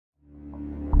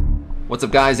What's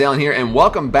up guys, Alan here, and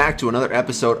welcome back to another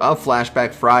episode of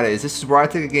Flashback Fridays. This is where I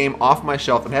take a game off my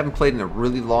shelf and haven't played in a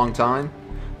really long time,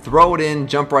 throw it in,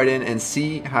 jump right in, and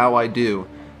see how I do.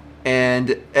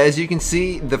 And as you can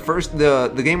see, the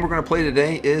game we're going to play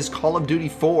today is Call of Duty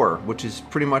 4, which is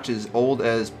pretty much as old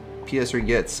as PS3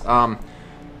 gets.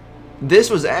 This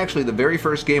was actually the very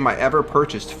first game I ever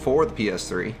purchased for the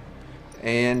PS3,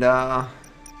 and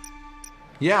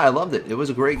yeah, I loved it. It was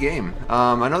a great game.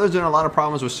 I know there's been a lot of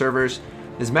problems with servers.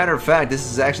 As a matter of fact,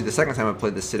 this is actually the second time I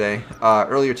played this today.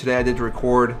 Earlier today I did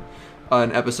record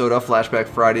an episode of Flashback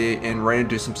Friday and ran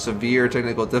into some severe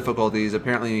technical difficulties.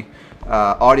 Apparently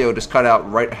audio just cut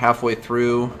out right halfway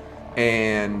through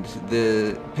and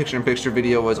the picture-in-picture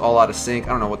video was all out of sync. I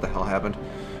don't know what the hell happened.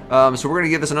 So we're going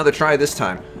to give this another try this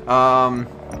time.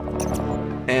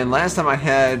 And last time I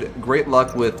had great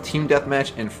luck with Team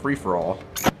Deathmatch and Free-For-All.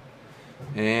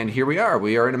 And here we are.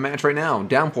 We are in a match right now.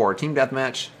 Downpour, Team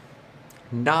Deathmatch.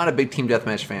 Not a big Team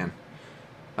Deathmatch fan.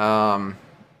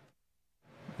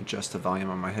 Adjust the volume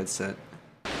on my headset.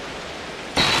 Team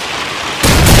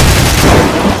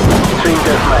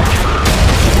Deathmatch.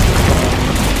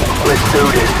 Let's do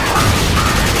this.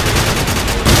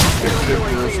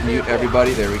 Let's mute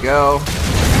everybody. There we go.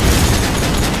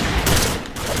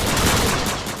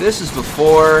 This is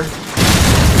before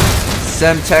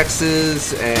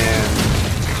Semtexes and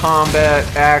combat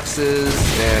axes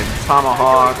and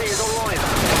tomahawks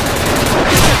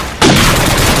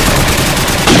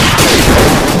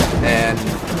and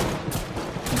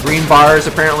green bars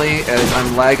apparently, as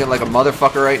I'm lagging like a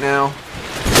motherfucker right now.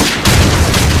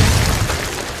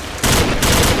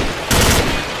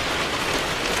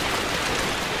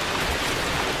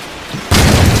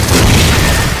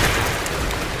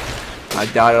 I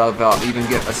doubt I'll even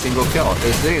get a single kill,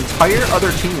 as the entire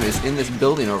other team is in this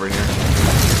building over here.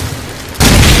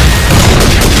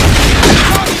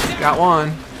 Got one.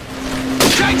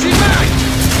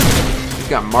 He's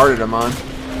got martyrdom on.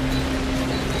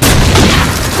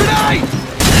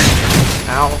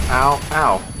 Ow, ow,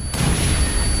 ow.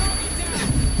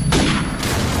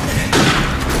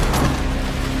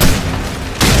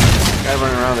 Guy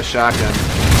running around with a shotgun.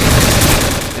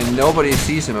 And nobody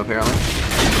sees him apparently.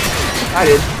 I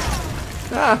did.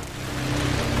 Ah.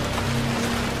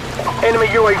 Enemy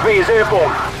UAV is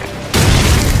airborne.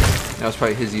 That was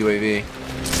probably his UAV.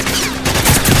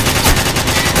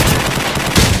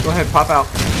 Go ahead, pop out.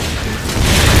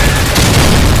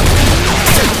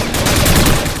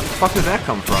 Where the fuck did that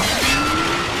come from?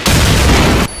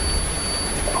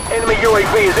 Enemy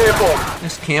UAV is airborne.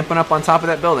 Just camping up on top of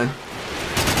that building.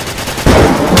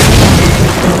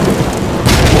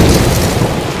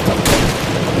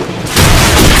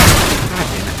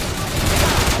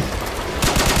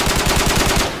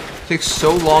 Takes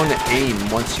so long to aim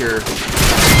once you're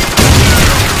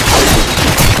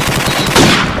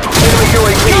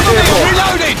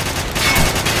Reloading!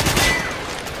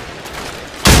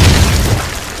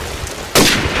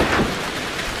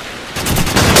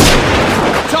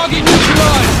 Target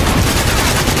neutralized!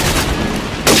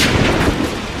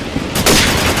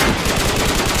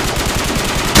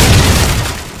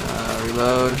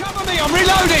 Reload. Cover me, I'm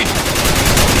reloading!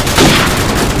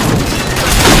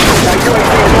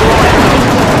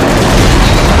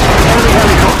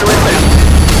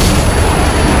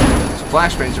 These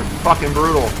flashbangs are fucking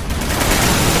brutal.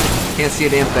 Can't see a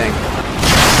damn thing.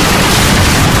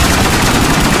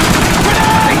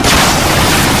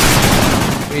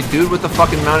 Hey, dude with the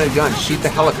fucking mounted gun, shoot the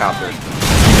helicopter.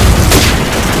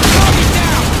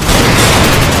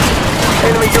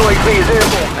 Enemy UAV is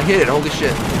airborne. I hit it, holy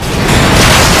shit.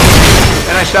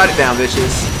 And I shot it down,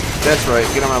 bitches. That's right,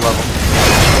 get on my level.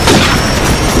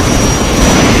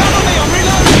 Cover me, I'm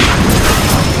reloading!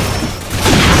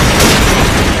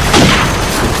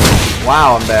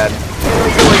 Wow, I'm bad.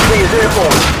 Enemy UAV is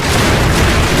airborne.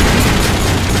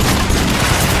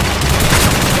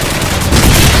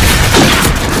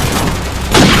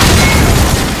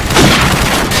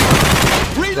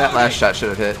 That last shot should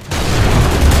have hit.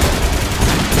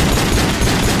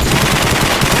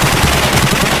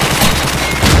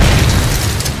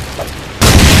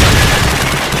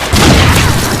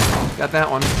 Got that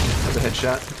one. That's a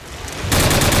headshot.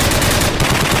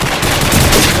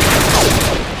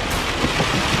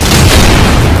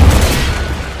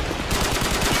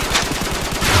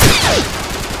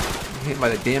 Hit by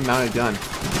the damn mounted gun.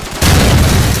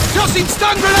 Tossing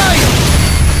stun grenade!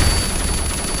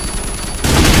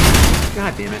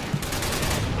 God damn it.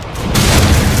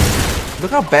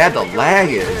 Look how bad the lag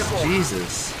is.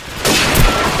 Jesus.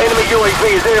 Enemy UAV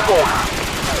is airborne.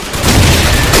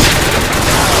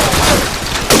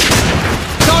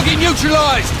 Target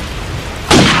neutralized!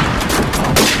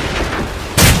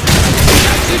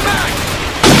 Changing back!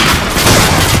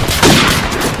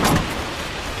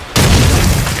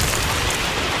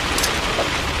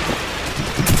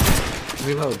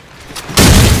 Reload.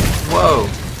 Whoa.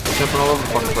 Jumping all over the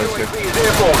fucking place here. UAV is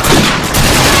airborne.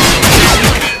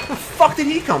 Where the fuck did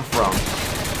he come from?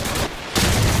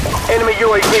 Enemy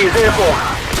UAV is airborne.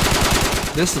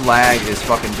 This lag is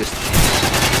fucking just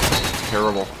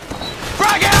terrible.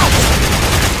 Frag out!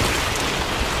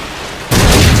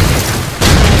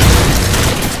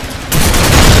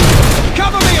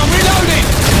 Cover me, I'm reloading!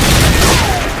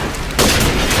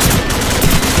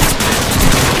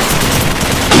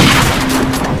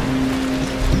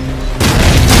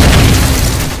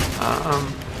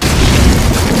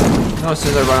 No, as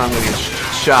soon as I run, I'm gonna get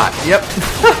shot. Yep.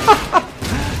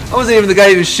 I wasn't even the guy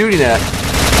he was shooting at.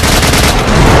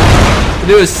 I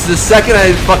knew it was the second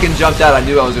I fucking jumped out, I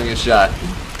knew I was gonna get shot.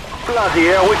 Bloody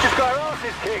hell, we just got our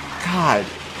asses kicked. God.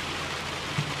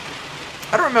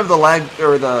 I don't remember the lag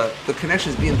or the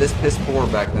connections being this piss poor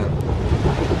back then.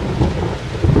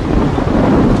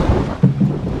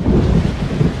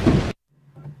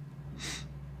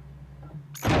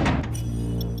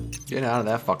 Get out of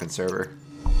that fucking server.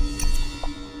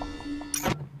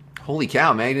 Holy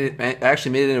cow, man. It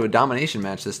actually made it into a domination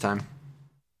match this time.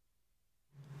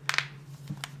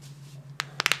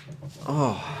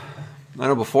 Oh. I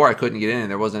know before I couldn't get in and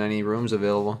there wasn't any rooms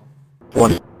available.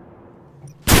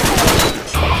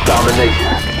 Domination.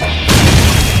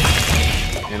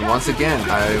 And once again,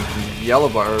 I have yellow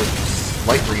bar,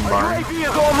 light green bar. UAV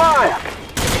is online.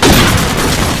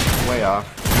 Way off.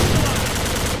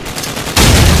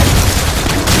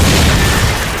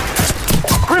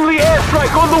 Friendly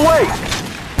airstrike on the way.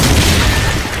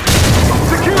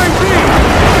 Securing B.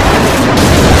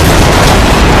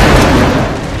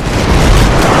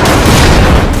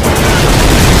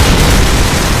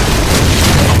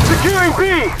 Securing B.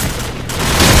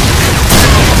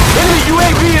 Enemy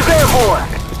UAV is airborne.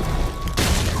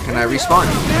 Can I respawn?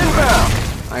 Inbound.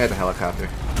 I got the helicopter.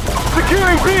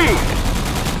 Securing B.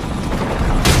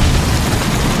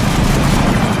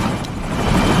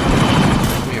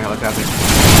 Give me your helicopter.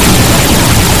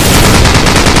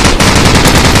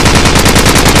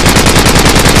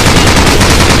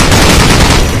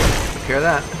 Take care of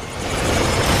that.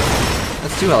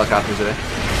 That's 2 helicopters today.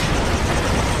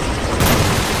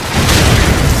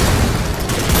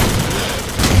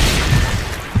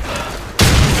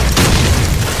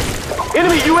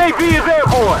 Enemy UAV is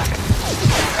airborne.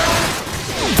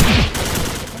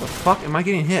 The fuck am I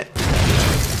getting hit?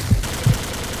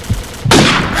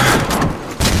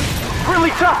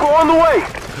 Friendly chopper on the way.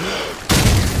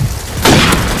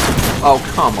 Oh,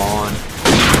 come on.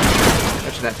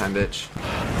 Got you that time, bitch.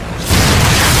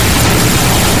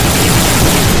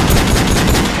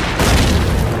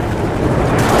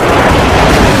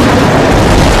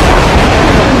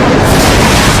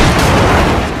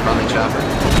 Friendly chopper.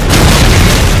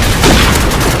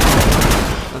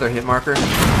 Another hit marker.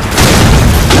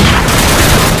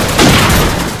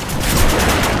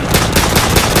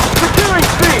 Securing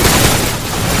C.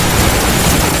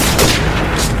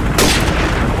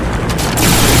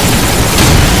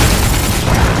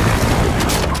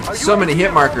 So many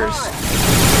hit markers.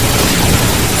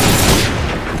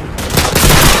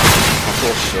 Oh,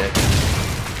 bullshit.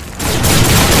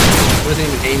 Wasn't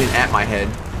even aiming at my head.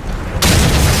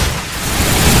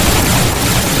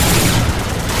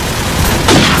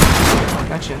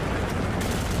 Gotcha.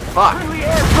 Fuck. Friendly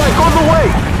airstrike on the way.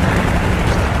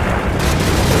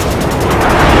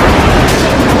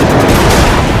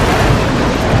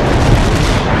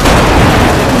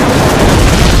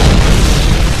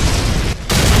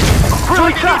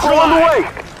 Friendly chopper on the way.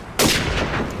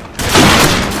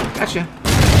 Gotcha.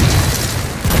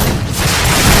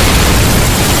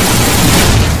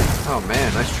 Oh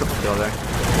man, nice triple kill there.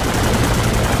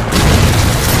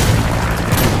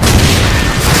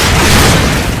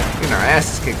 Getting our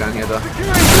asses kicked on here though.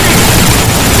 Securing B.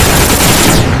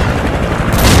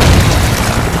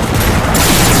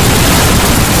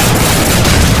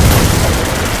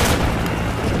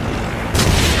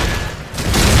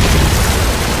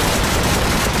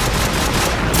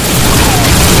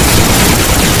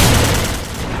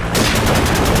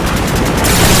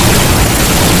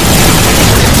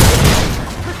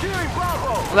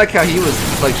 I like how he was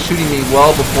like shooting me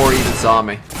well before he even saw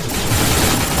me.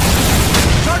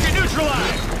 Target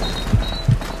neutralized!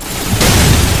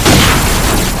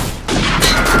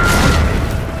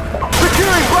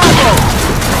 Securing Bravo.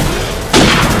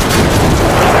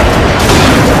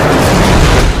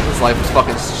 His life was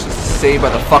fucking saved by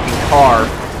the fucking car.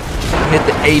 I hit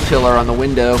the A pillar on the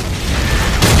window.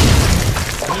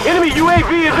 Enemy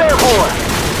UAV is airborne.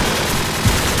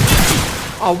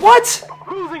 Oh, what?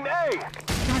 Losing A. God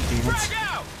damn it. Frag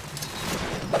out!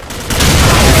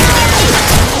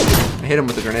 I hit him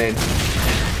with a grenade.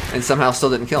 And somehow still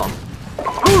didn't kill him.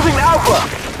 Losing Alpha.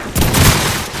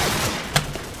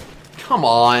 Come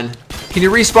on. Can you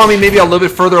respawn me maybe a little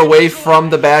bit further away from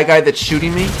the bad guy that's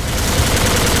shooting me?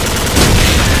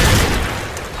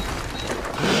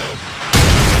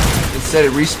 Instead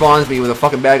it respawns me with a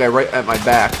fucking bad guy right at my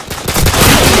back.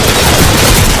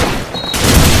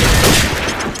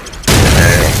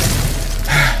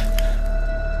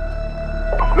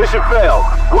 Mission failed.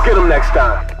 We'll get him next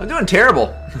time. I'm doing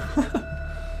terrible.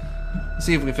 Let's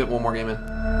see if we can fit one more game in.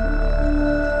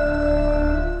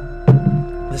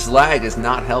 This lag is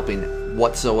not helping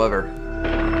whatsoever.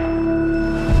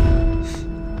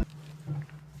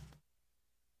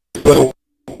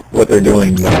 What they're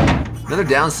doing. Another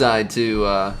downside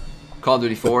to Call of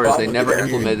Duty 4 is they never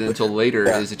implemented it until later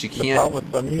is that you can't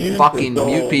fucking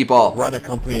mute people. Run a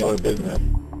company or a business.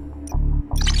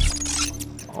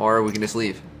 Or we can just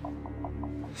leave.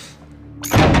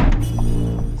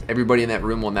 Everybody in that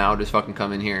room will now just fucking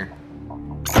come in here.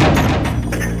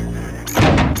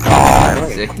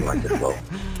 See?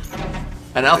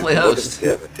 An outplay host.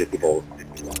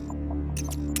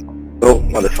 Oh,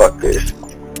 motherfuckers.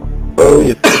 Oh,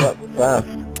 you fucked up fast.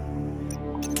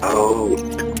 Oh.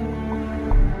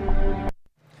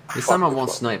 This time I won't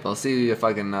snipe. I'll see if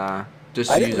I can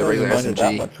just use a regular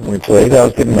SMG. When we played, I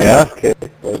was getting my ass kicked.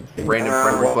 Random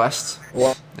friend requests.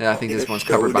 Yeah, I think this one's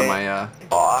covered by my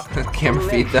camera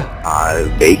feed though.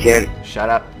 Bacon. Shut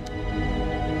up.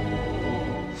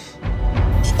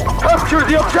 Capture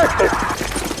the objective.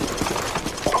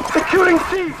 Securing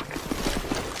C.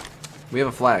 We have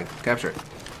a flag. Capture it.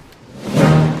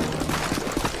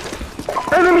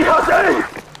 Enemy has A.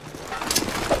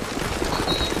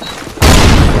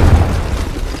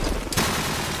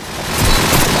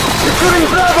 Securing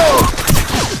Bravo.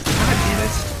 God damn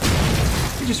it.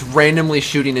 You're just randomly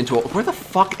shooting into a... Where the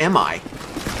fuck am I?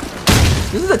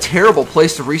 This is a terrible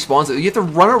place to respawn. You have to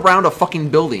run around a fucking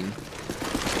building.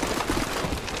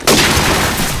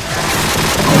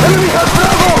 Enemy has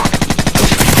Bravo.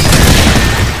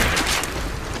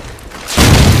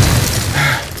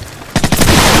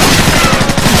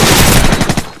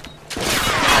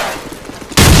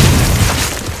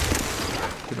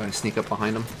 Did I sneak up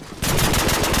behind him?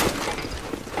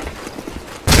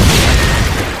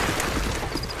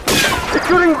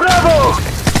 Securing Bravo.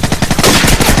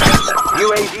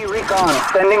 UAV recon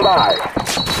standing by.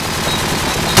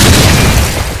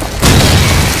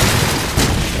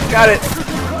 Got it.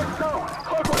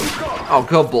 Oh,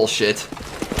 go bullshit.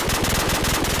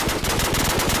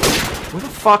 Where the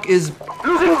fuck is...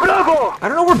 Losing Bravo. I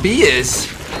don't know where B is.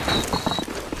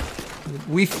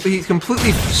 He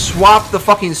completely swapped the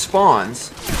fucking spawns.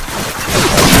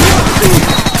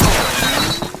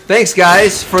 Thanks,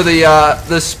 guys, for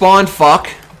the spawn fuck.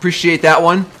 Appreciate that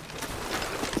one.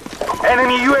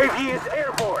 Enemy UAV is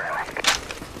airborne.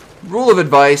 Rule of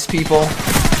advice, people.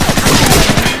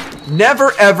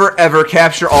 Never, ever, ever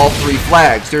capture all 3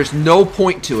 flags. There's no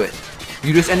point to it.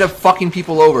 You just end up fucking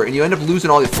people over, and you end up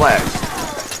losing all your flags.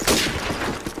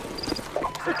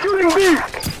 Securing B.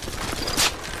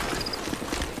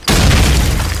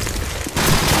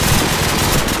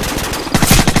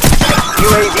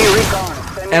 UAV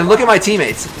recon. And look at my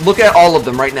teammates. Look at all of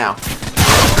them right now.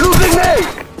 Losing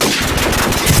A.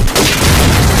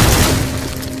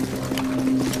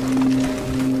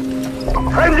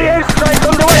 Friendly airstrike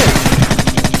on the way.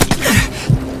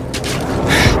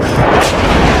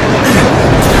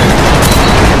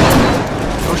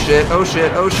 Oh shit, oh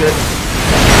shit, oh shit.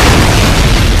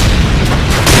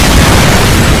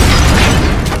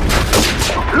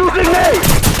 Losing A.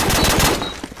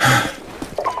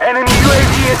 Enemy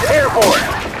UAV is airborne.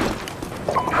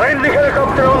 Friendly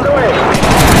helicopter on the way.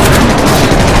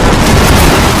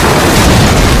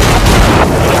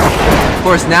 Of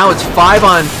course, now it's 5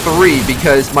 on 3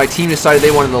 because my team decided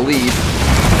they wanted to leave.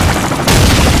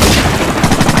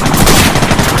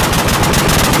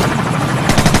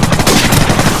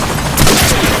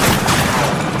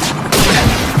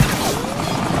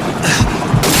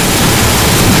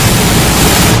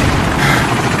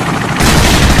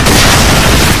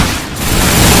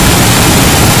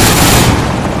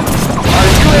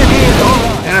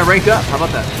 And I ranked up. How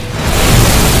about that?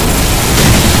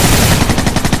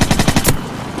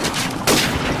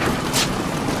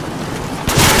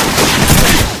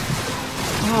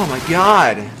 Oh my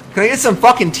god. Can I get some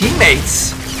fucking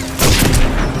teammates?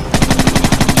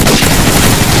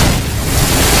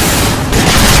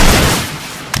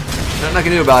 Nothing I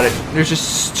can do about it. There's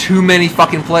just too many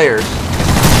fucking players.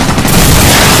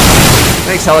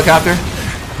 Thanks, helicopter.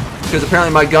 Because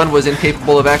apparently my gun was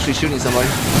incapable of actually shooting somebody.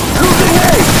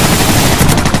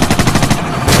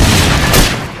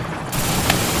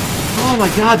 Oh my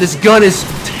god, this gun is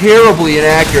terribly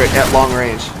inaccurate at long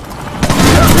range.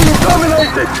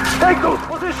 Dominated! Take those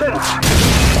positions!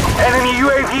 Enemy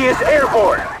UAV is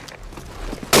airborne!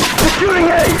 Securing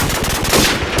A!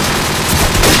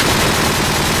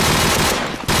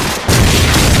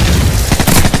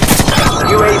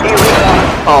 UAV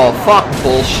recon! Oh, fuck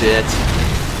bullshit.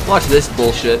 Watch this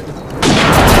bullshit.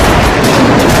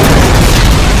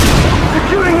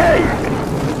 Securing A!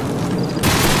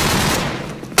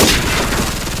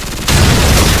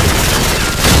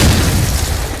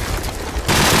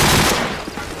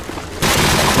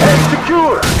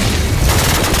 Secure!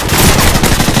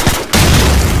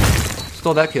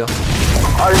 Stole that kill.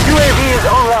 Our UAV is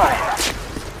online.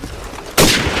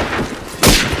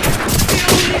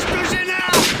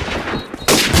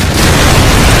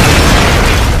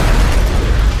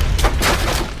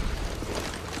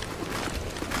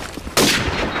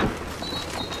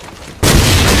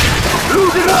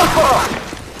 Losing Alpha!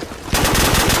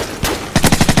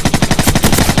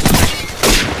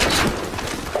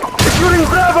 Securing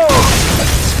Bravo!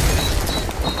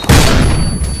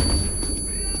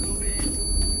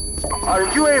 Our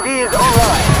UAV is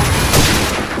online.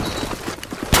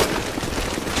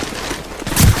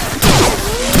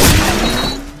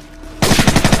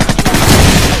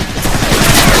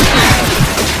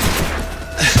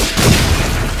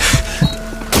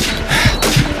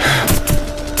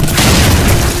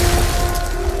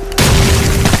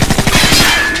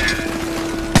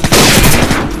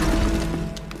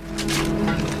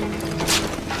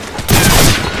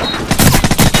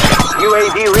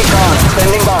 UAV recon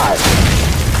standing by.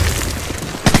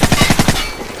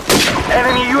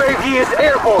 Enemy UAV is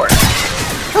airborne.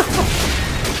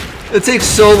 It takes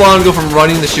so long to go from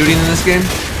running to shooting in this game.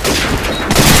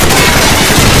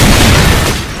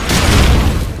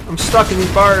 I'm stuck in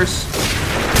these bars.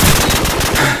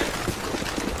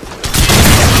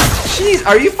 Jeez,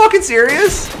 are you fucking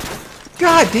serious?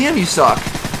 God damn, you suck.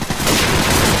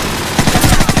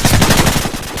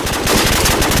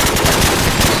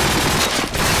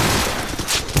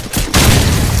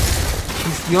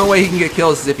 The only way he can get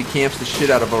kills is if he camps the shit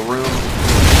out of a room.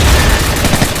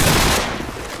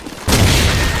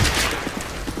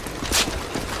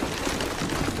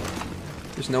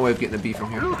 There's no way of getting a B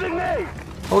from here.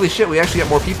 Holy shit, we actually got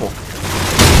more people.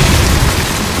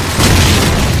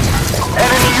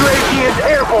 Enemy UAV is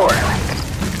airborne.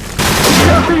 We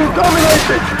are being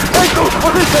dominated. Take those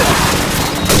positions.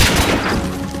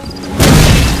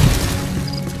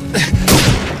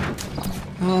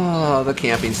 Oh, the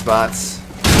camping spots.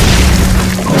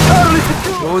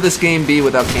 What would this game be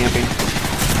without camping?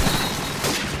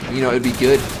 You know, it'd be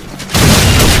good.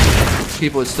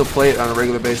 People would still play it on a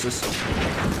regular basis.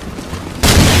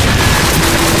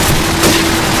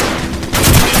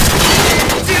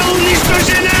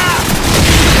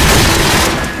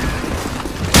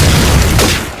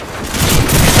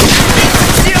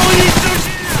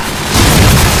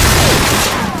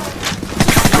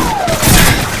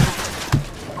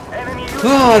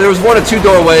 Oh, there was one of two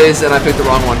doorways and I picked the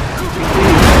wrong one.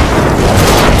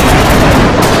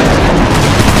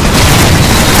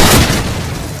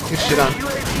 Get shit on.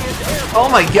 Oh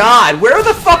my god, where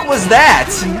the fuck was that?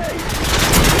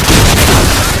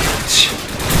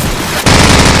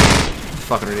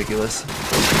 Fucking ridiculous.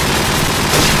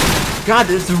 God,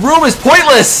 this room is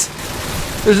pointless!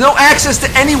 There's no access to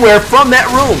anywhere from that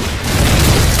room.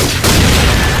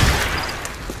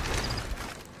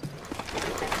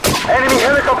 Enemy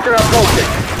helicopter approaching.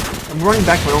 I'm running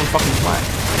back to my own fucking flag.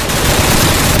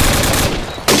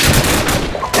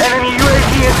 Enemy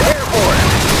UAV is airborne.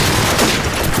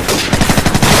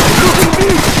 Losing B.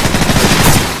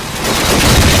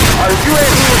 Our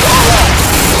UAV is online.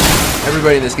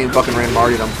 Everybody in this game fucking ran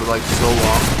martyrdom for like so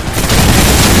long.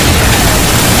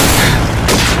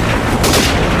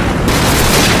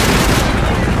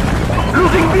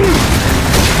 Losing B.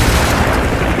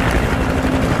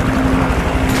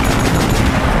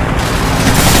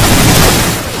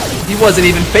 He wasn't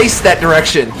even faced that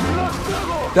direction.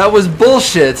 That was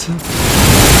bullshit.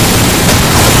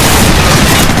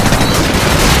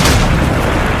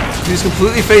 He was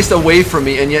completely faced away from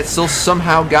me and yet still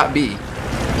somehow got B.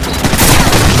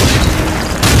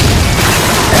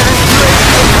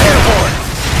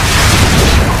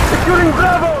 Securing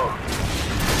Bravo.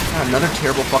 God, another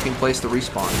terrible fucking place to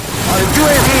respawn. Our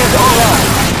UAV is online.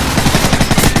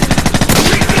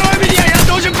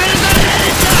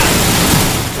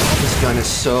 This gun is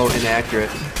so inaccurate.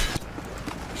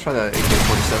 Let's try the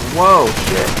AK-47. Whoa,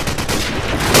 shit.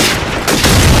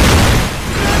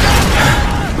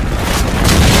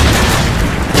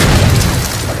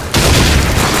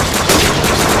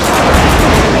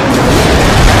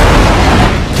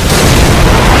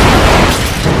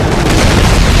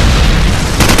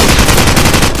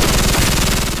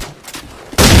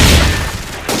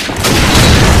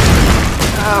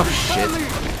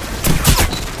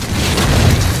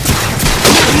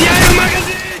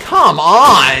 Come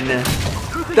on!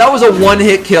 That was a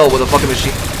one-hit kill with a fucking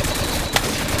machine.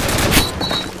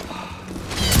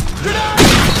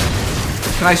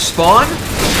 Can I spawn?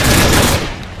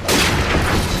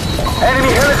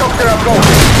 Enemy helicopter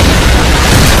approaching.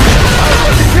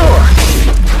 Secure.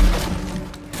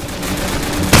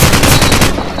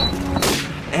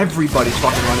 Everybody's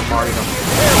fucking running Mario.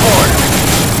 Airborne.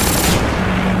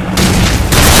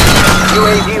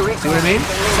 UAV See what I mean?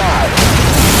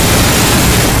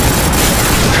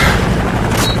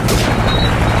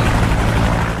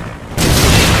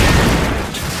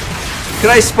 Can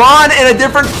I spawn in a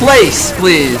different place,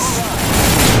 please?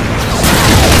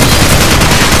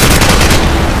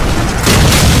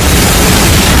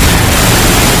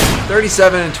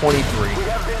 $37 and 23. We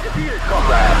have been defeated,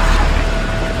 comrades.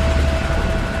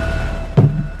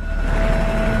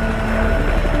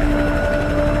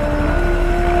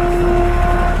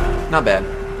 Not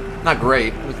bad. Not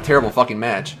great. It was a terrible fucking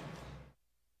match.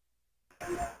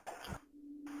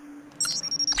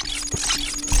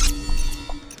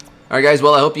 Alright guys,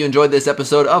 well I hope you enjoyed this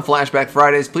episode of Flashback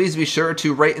Fridays. Please be sure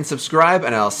to rate and subscribe,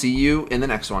 and I'll see you in the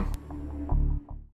next one.